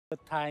the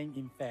time,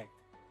 in fact.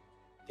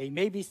 They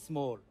may be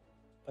small,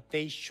 but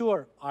they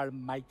sure are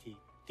mighty.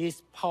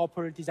 This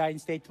powerful design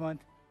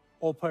statement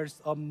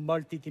offers a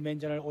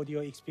multi-dimensional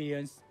audio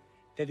experience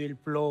that will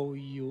blow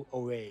you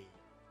away.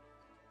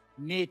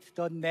 Meet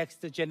the next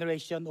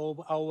generation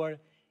of our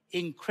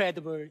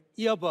incredible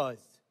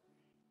earbuds,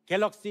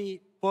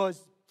 Galaxy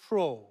Buds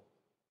Pro.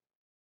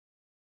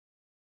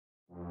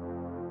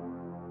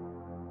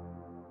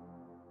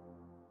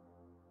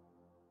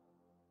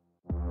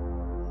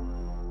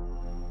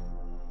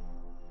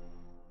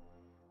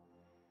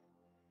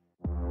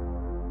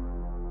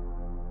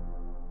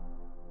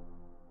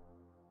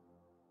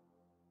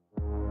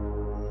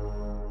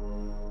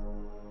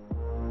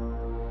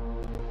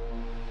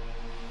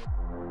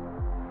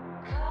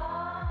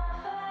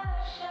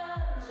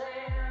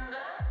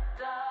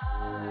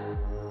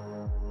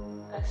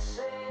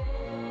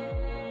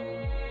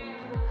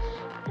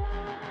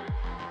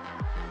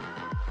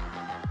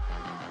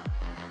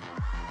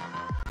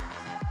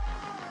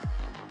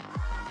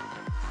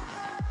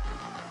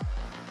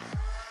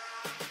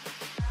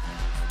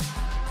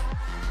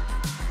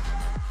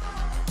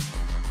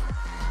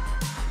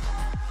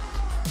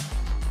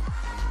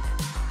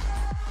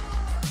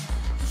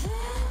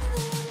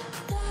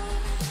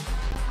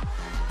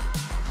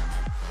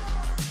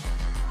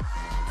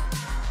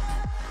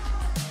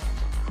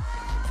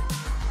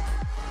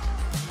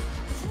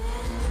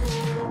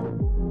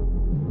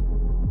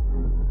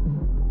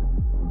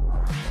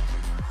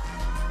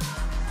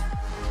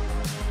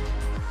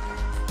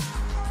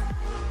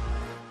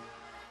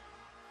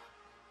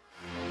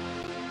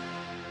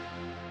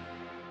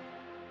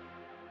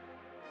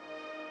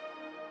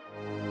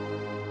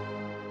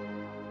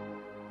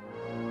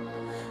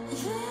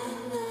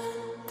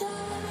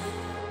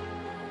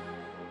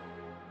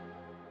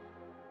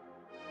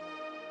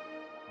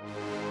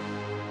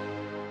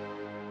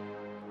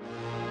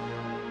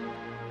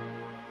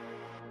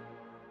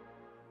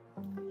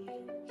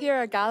 Here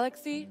are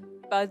Galaxy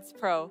Buds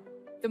Pro,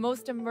 the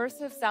most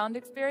immersive sound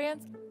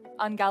experience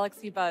on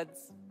Galaxy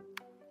Buds.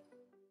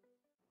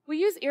 We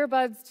use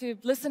earbuds to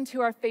listen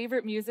to our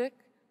favorite music,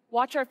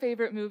 watch our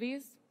favorite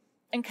movies,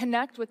 and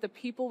connect with the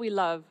people we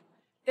love.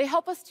 They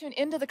help us tune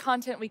into the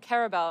content we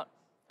care about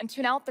and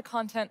tune out the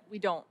content we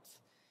don't.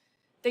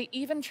 They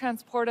even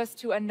transport us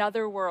to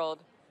another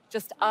world,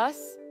 just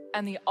us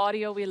and the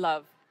audio we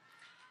love.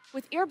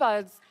 With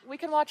earbuds, we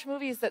can watch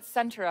movies that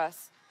center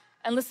us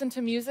and listen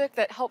to music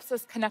that helps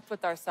us connect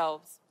with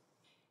ourselves.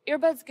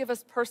 Earbuds give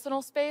us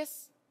personal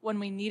space when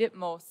we need it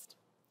most.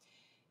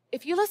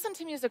 If you listen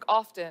to music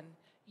often,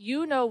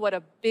 you know what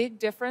a big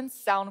difference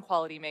sound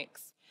quality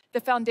makes. The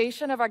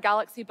foundation of our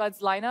Galaxy Buds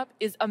lineup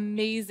is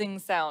amazing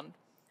sound,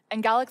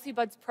 and Galaxy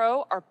Buds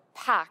Pro are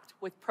packed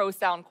with pro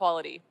sound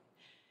quality.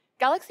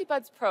 Galaxy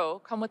Buds Pro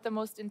come with the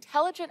most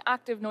intelligent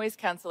active noise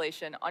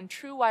cancellation on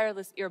true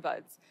wireless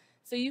earbuds,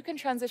 so you can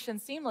transition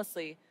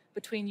seamlessly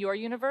between your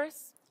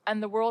universe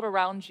and the world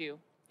around you.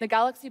 The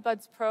Galaxy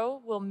Buds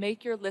Pro will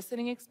make your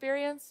listening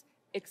experience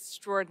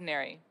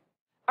extraordinary.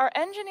 Our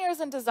engineers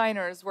and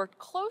designers worked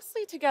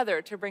closely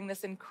together to bring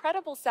this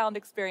incredible sound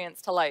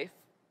experience to life.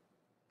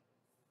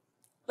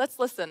 Let's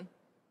listen.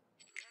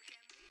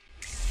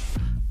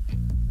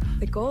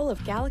 The goal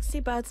of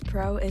Galaxy Buds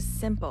Pro is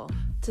simple: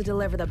 to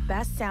deliver the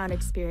best sound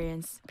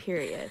experience,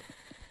 period.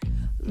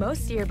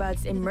 Most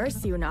earbuds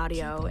immerse you in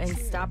audio and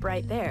stop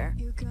right there,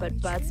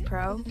 but Buds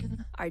Pro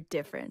are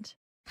different.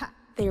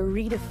 They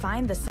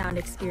redefine the sound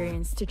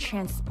experience to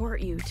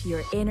transport you to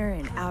your inner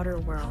and outer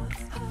worlds.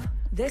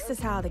 This is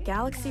how the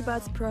Galaxy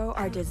Buds Pro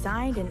are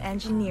designed and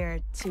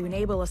engineered to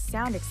enable a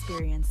sound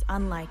experience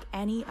unlike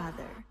any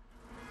other.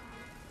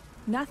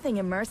 Nothing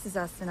immerses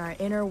us in our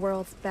inner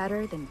worlds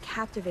better than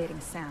captivating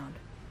sound.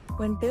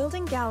 When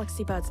building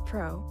Galaxy Buds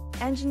Pro,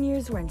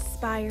 engineers were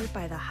inspired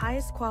by the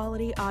highest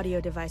quality audio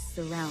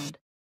devices around: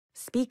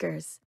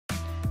 speakers.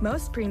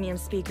 Most premium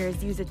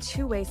speakers use a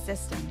two-way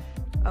system.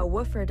 A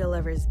woofer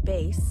delivers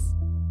bass,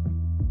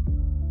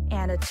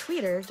 and a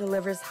tweeter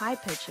delivers high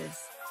pitches.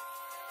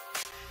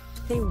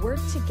 They work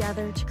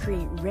together to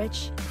create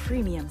rich,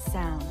 premium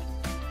sound.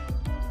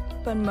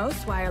 But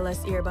most wireless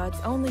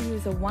earbuds only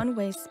use a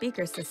one-way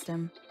speaker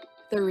system.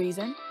 The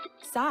reason?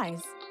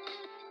 Size.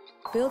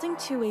 Building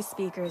two-way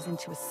speakers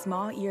into a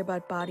small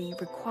earbud body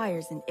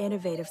requires an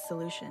innovative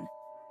solution.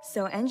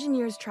 So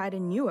engineers tried a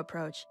new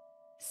approach: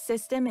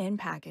 system in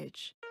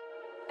package.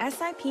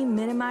 SiP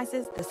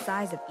minimizes the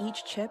size of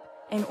each chip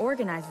and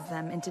organizes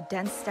them into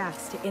dense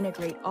stacks to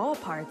integrate all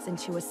parts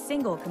into a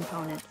single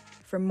component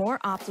for more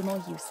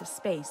optimal use of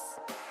space.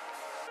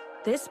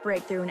 This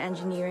breakthrough in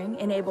engineering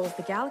enables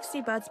the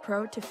Galaxy Buds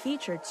Pro to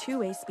feature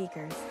two-way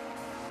speakers.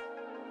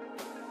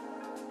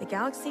 The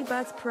Galaxy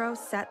Buds Pro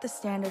set the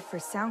standard for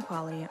sound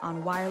quality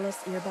on wireless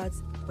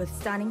earbuds with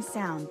stunning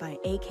sound by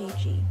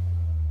AKG.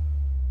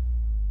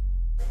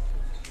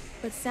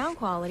 But sound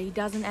quality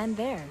doesn't end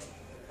there.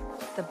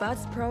 The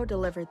Buds Pro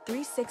delivered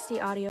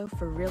 360 audio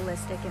for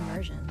realistic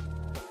immersion.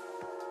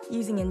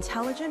 Using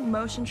intelligent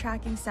motion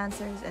tracking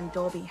sensors and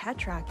Dolby head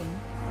tracking,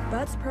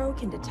 Buds Pro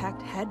can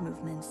detect head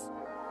movements.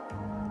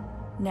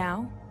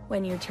 Now,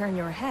 When you turn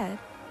your head,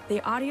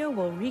 the audio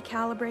will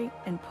recalibrate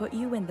and put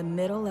you in the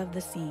middle of the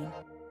scene.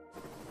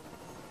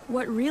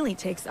 What really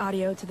takes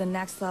audio to the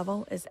next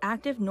level is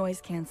active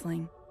noise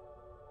canceling.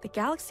 The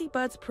Galaxy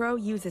Buds Pro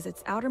uses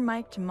its outer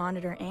mic to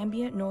monitor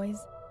ambient noise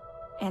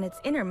and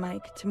its inner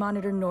mic to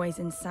monitor noise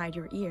inside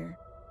your ear.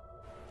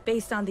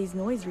 Based on these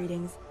noise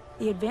readings,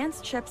 the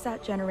advanced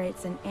chipset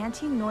generates an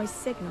anti-noise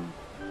signal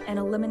and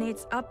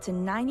eliminates up to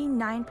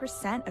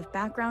 99% of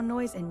background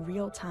noise in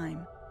real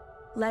time,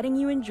 letting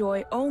you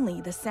enjoy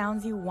only the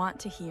sounds you want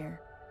to hear.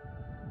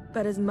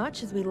 But as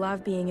much as we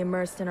love being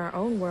immersed in our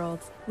own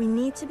worlds, we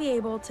need to be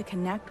able to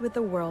connect with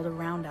the world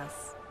around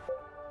us.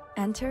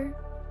 Enter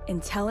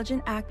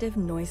Intelligent Active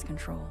Noise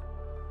Control.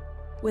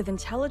 With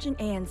Intelligent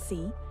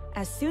ANC,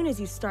 as soon as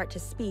you start to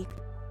speak,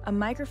 a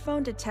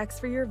microphone detects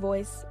for your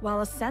voice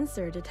while a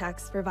sensor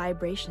detects for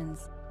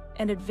vibrations.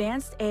 An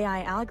advanced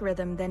AI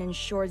algorithm then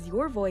ensures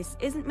your voice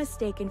isn't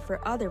mistaken for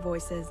other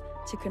voices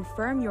to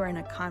confirm you're in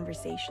a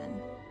conversation.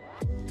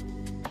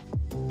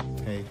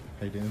 Hey,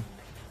 how you doing?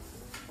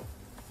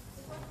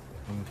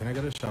 Can I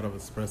get a shot of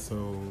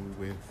espresso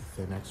with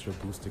an extra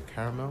boosted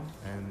caramel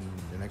and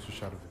an extra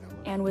shot of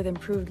vanilla? And with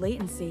improved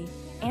latency,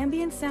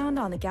 ambient sound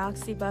on the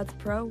Galaxy Buds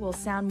Pro will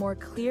sound more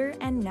clear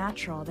and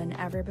natural than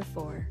ever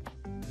before.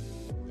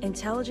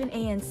 Intelligent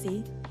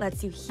ANC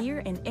lets you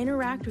hear and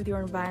interact with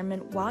your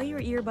environment while your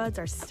earbuds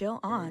are still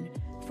on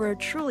for a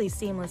truly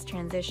seamless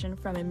transition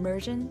from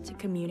immersion to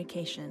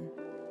communication.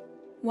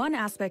 One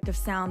aspect of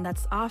sound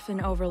that's often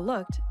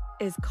overlooked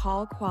is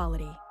call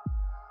quality.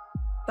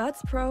 Buds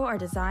Pro are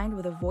designed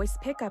with a voice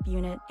pickup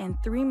unit and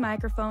 3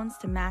 microphones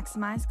to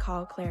maximize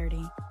call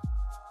clarity.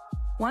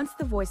 Once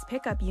the voice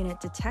pickup unit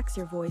detects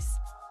your voice,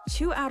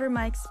 2 outer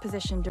mics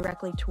positioned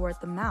directly toward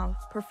the mouth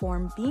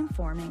perform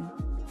beamforming.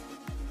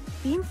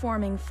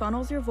 Beamforming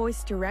funnels your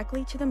voice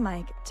directly to the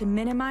mic to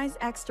minimize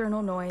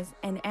external noise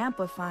and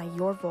amplify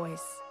your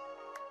voice.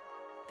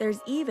 There's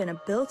even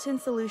a built-in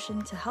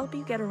solution to help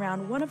you get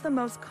around one of the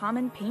most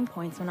common pain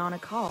points when on a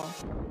call: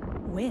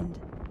 wind.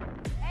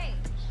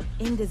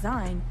 In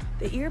design,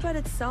 the earbud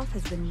itself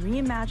has been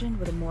reimagined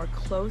with a more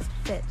closed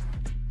fit.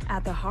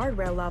 At the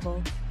hardware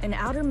level, an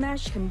outer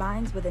mesh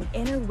combines with an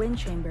inner wind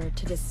chamber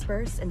to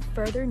disperse and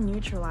further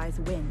neutralize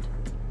wind.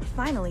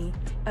 Finally,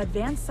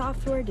 advanced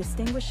software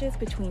distinguishes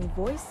between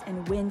voice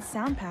and wind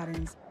sound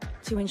patterns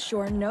to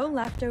ensure no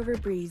leftover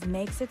breeze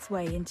makes its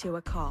way into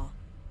a call.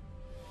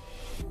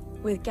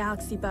 With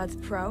Galaxy Buds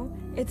Pro,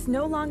 it's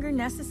no longer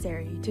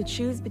necessary to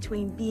choose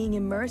between being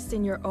immersed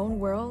in your own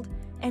world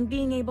and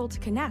being able to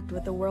connect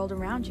with the world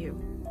around you.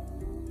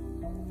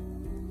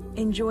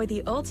 Enjoy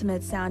the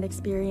ultimate sound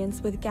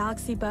experience with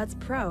Galaxy Buds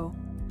Pro,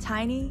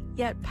 tiny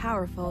yet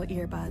powerful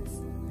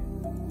earbuds.